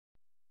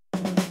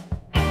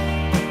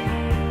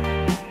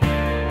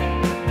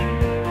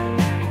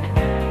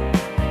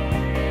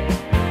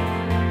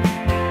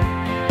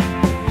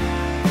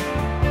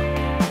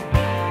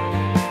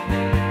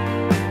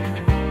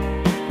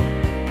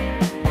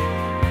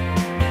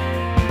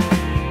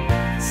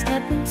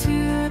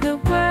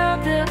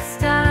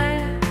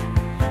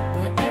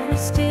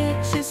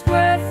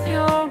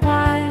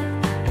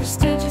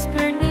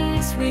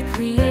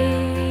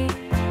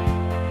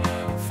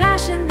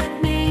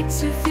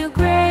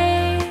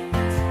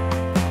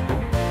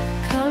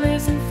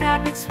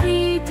fabrics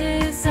we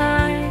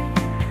design,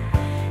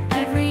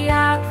 every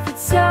outfit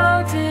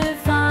so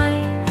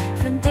divine,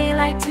 from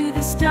daylight to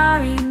the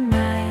starry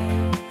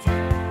night.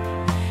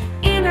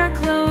 In our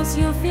clothes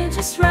you'll feel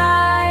just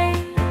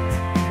right.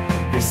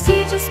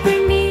 Prestigious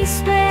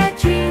Bernice, where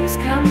dreams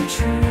come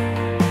true,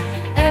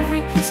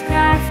 every piece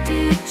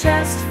crafted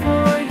just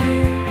for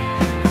you.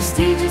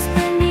 Prestigious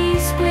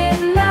Bernice,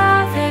 with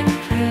love and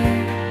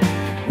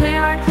care,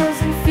 wear our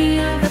clothes and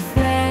feel the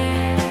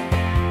flair.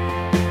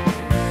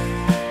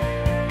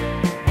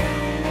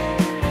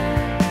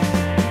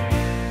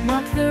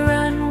 Walk the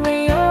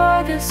runway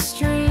or the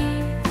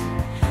street,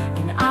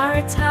 in our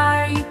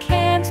attire you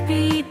can't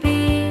be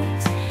beat.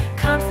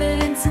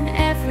 Confidence in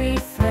every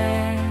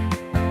flare,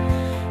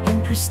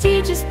 in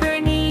prestigious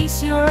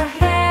Bernice your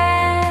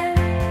hair.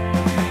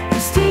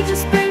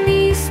 Prestigious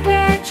Bernice,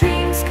 where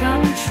dreams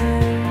come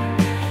true,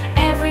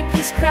 every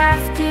piece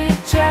crafted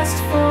just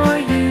for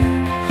you.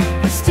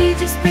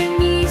 Prestigious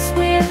Bernice,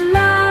 with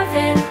love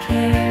and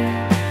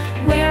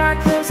care, wear our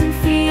clothes and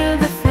feel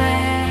the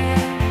flair.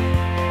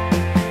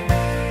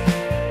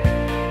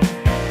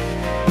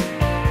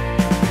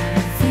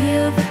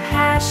 Feel the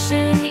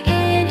passion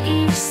in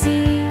each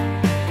scene,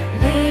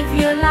 live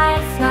your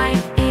life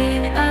like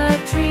in a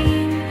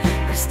dream.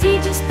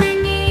 Prestigious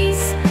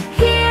Bernice,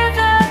 hear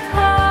the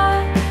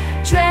call,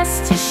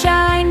 dressed to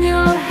shine,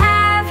 you'll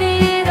have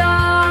it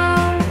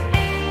all.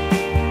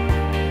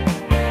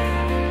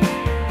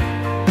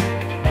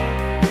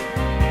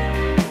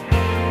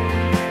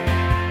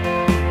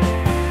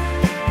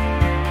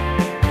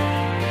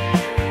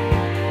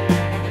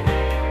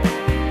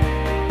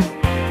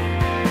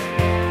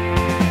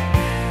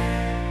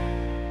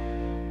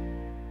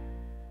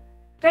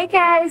 Hey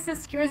guys, this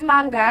is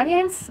Charisma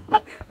Guardians.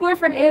 We're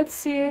from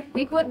MC.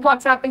 We could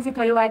WhatsApp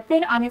basically like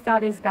pin on your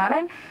daughter's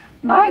garden.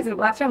 Nice,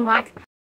 what's your mic?